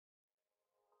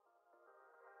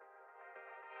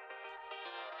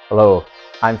Hello,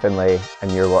 I'm Finlay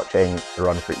and you're watching the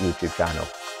Run For It YouTube channel.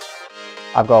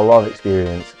 I've got a lot of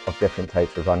experience of different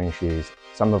types of running shoes,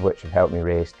 some of which have helped me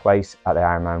race twice at the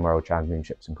Ironman World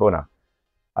Championships in Kona.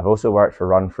 I've also worked for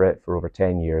Run For It for over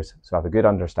 10 years, so I have a good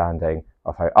understanding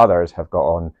of how others have got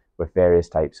on with various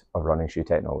types of running shoe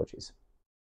technologies.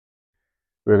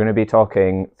 We're going to be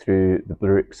talking through the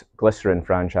Brooks Glycerin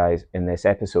franchise in this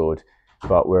episode,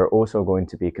 but we're also going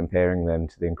to be comparing them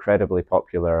to the incredibly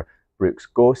popular Brooks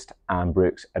Ghost and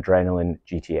Brooks Adrenaline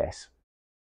GTS.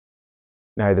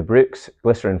 Now, the Brooks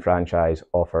Glycerin franchise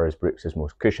offers Brooks'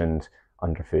 most cushioned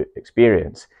underfoot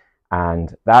experience,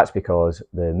 and that's because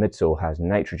the midsole has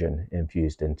nitrogen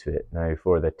infused into it. Now,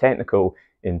 for the technical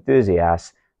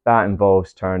enthusiasts, that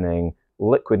involves turning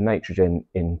liquid nitrogen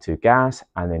into gas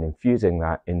and then infusing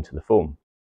that into the foam.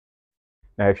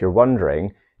 Now, if you're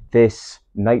wondering, this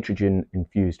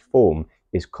nitrogen-infused foam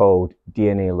is called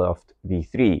DNA LOFT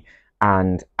V3,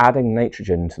 and adding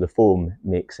nitrogen to the foam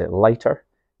makes it lighter,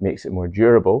 makes it more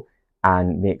durable,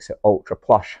 and makes it ultra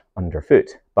plush underfoot.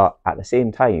 But at the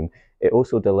same time, it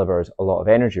also delivers a lot of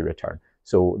energy return,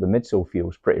 so the midsole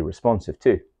feels pretty responsive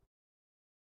too.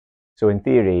 So in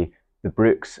theory, the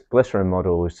Brooks Glycerin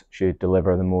models should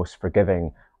deliver the most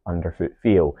forgiving underfoot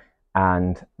feel,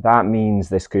 and that means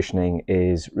this cushioning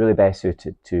is really best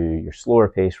suited to your slower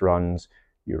pace runs,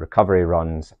 your recovery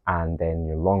runs, and then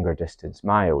your longer distance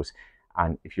miles.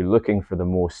 And if you're looking for the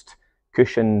most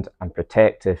cushioned and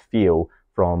protective feel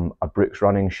from a Brooks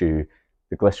running shoe,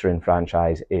 the Glycerin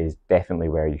franchise is definitely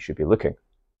where you should be looking.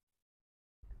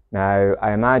 Now,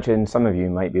 I imagine some of you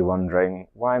might be wondering,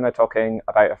 why am I talking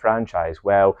about a franchise?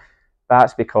 Well,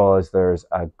 that's because there's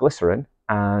a Glycerin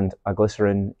and a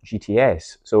Glycerin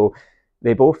GTS. So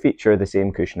they both feature the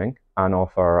same cushioning and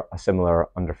offer a similar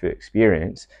underfoot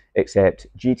experience, except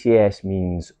GTS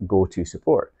means go-to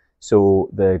support. So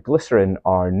the Glycerin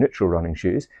are neutral running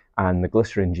shoes and the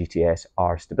Glycerin GTS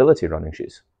are stability running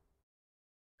shoes.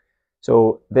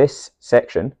 So this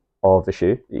section of the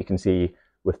shoe that you can see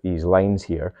with these lines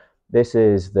here, this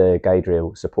is the guide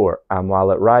rail support, and while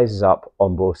it rises up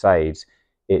on both sides,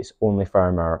 it's only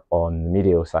firmer on the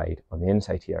medial side, on the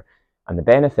inside here. And the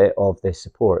benefit of this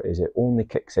support is it only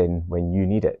kicks in when you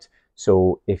need it.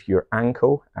 So if your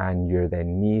ankle and your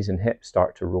then knees and hips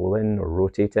start to roll in or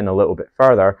rotate in a little bit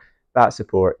further, that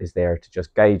support is there to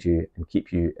just guide you and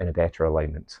keep you in a better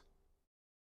alignment.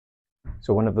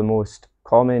 So one of the most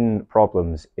common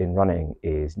problems in running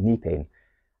is knee pain.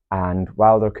 And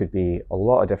while there could be a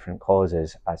lot of different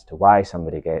causes as to why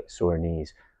somebody gets sore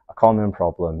knees, a common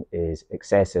problem is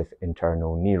excessive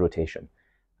internal knee rotation.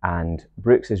 And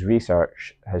Brooks's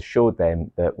research has showed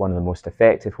them that one of the most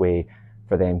effective ways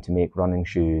for them to make running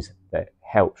shoes that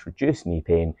helps reduce knee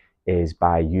pain is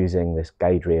by using this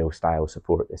guide rail style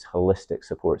support, this holistic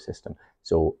support system.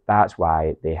 So that's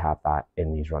why they have that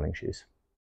in these running shoes.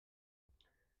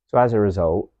 So as a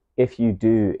result, if you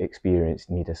do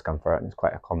experience knee discomfort, and it's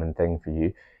quite a common thing for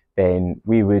you, then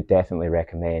we would definitely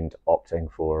recommend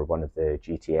opting for one of the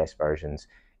GTS versions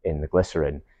in the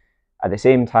Glycerin. At the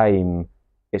same time,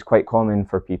 it's quite common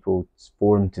for people's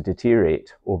form to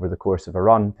deteriorate over the course of a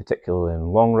run, particularly in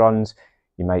long runs.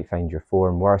 You might find your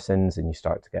form worsens and you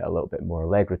start to get a little bit more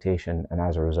leg rotation, and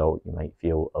as a result, you might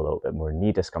feel a little bit more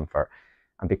knee discomfort.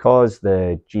 And because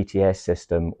the GTS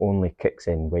system only kicks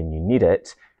in when you need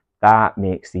it, that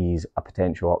makes these a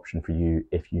potential option for you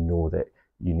if you know that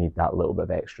you need that little bit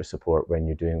of extra support when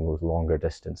you're doing those longer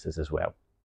distances as well.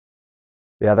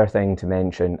 The other thing to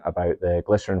mention about the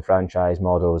Glycerin franchise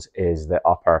models is the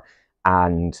upper,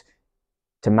 and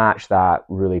to match that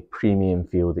really premium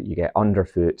feel that you get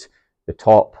underfoot,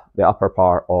 the upper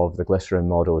part of the Glycerin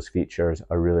models features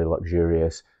a really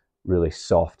luxurious, really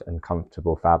soft and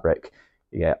comfortable fabric.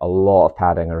 You get a lot of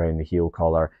padding around the heel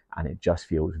collar and it just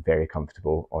feels very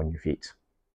comfortable on your feet.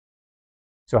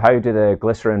 So how do the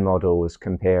Glycerin models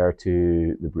compare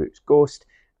to the Brooks Ghost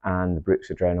and the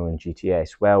Brooks Adrenaline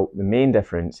GTS? Well, the main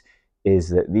difference is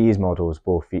that these models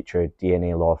both feature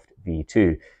DNA LOFT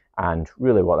V2, and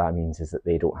really what that means is that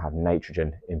they don't have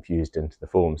nitrogen infused into the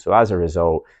foam. So as a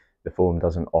result, the foam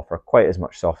doesn't offer quite as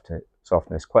much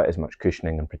softness, quite as much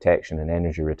cushioning and protection and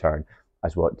energy return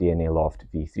as what DNA LOFT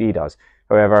V3 does.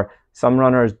 However, some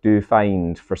runners do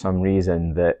find for some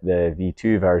reason that the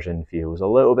V2 version feels a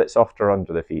little bit softer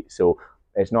under the feet, so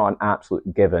it's not an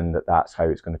absolute given that that's how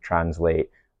it's going to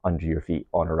translate under your feet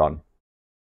on a run.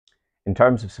 In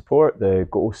terms of support, the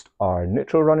Ghost are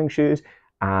neutral running shoes,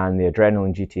 and the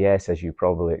Adrenaline GTS, as you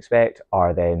probably expect,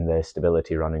 are then the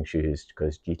stability running shoes,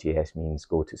 because GTS means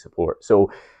go to support.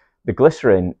 So the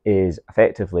Glycerin is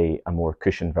effectively a more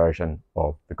cushioned version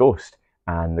of the Ghost,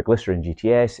 and the Glycerin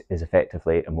GTS is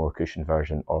effectively a more cushioned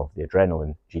version of the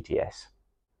Adrenaline GTS.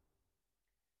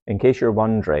 In case you're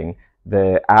wondering,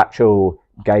 the actual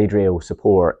GuideRail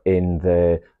support in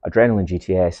the Adrenaline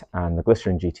GTS and the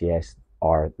Glycerin GTS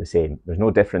are the same. There's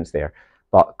no difference there.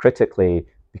 But critically,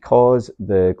 because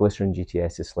the Glycerin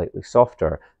GTS is slightly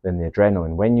softer than the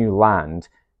Adrenaline, when you land,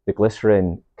 the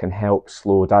Glycerin can help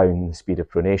slow down the speed of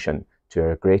pronation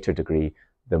to a greater degree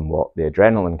than what the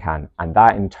Adrenaline can. And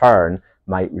that in turn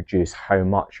might reduce how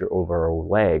much your overall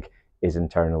leg is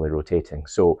internally rotating.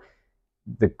 So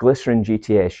the Glycerin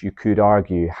GTS, you could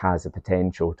argue, has the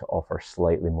potential to offer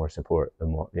slightly more support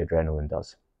than what the Adrenaline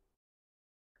does.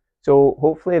 So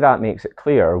hopefully that makes it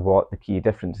clear what the key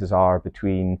differences are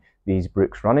between these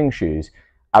Brooks running shoes.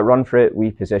 At Run For It,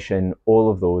 we position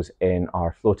all of those in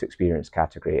our float experience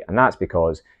category, and that's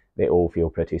because they all feel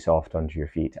pretty soft under your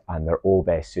feet and they're all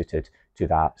best suited to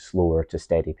that slower to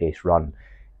steady pace run.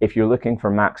 If you're looking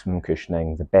for maximum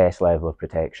cushioning, the best level of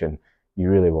protection, you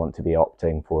really want to be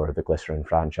opting for the Glycerin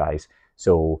franchise.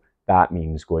 So that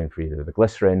means going for either the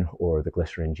Glycerin or the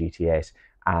Glycerin GTS.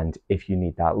 And if you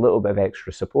need that little bit of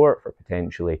extra support for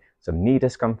potentially some knee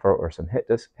discomfort or some hip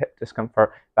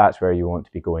discomfort, that's where you want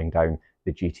to be going down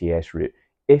the GTS route.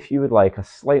 If you would like a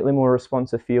slightly more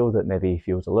responsive feel that maybe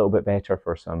feels a little bit better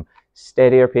for some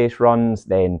steadier pace runs,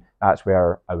 then that's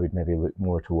where I would maybe look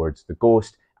more towards the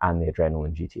Ghost and the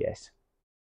Adrenaline GTS.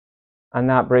 And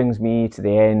that brings me to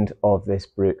the end of this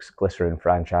Brooks Glycerin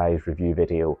franchise review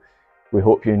video. We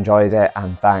hope you enjoyed it,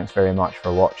 and thanks very much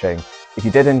for watching. If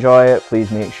you did enjoy it,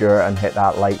 please make sure and hit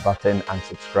that like button and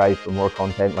subscribe for more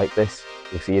content like this.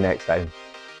 We'll see you next time.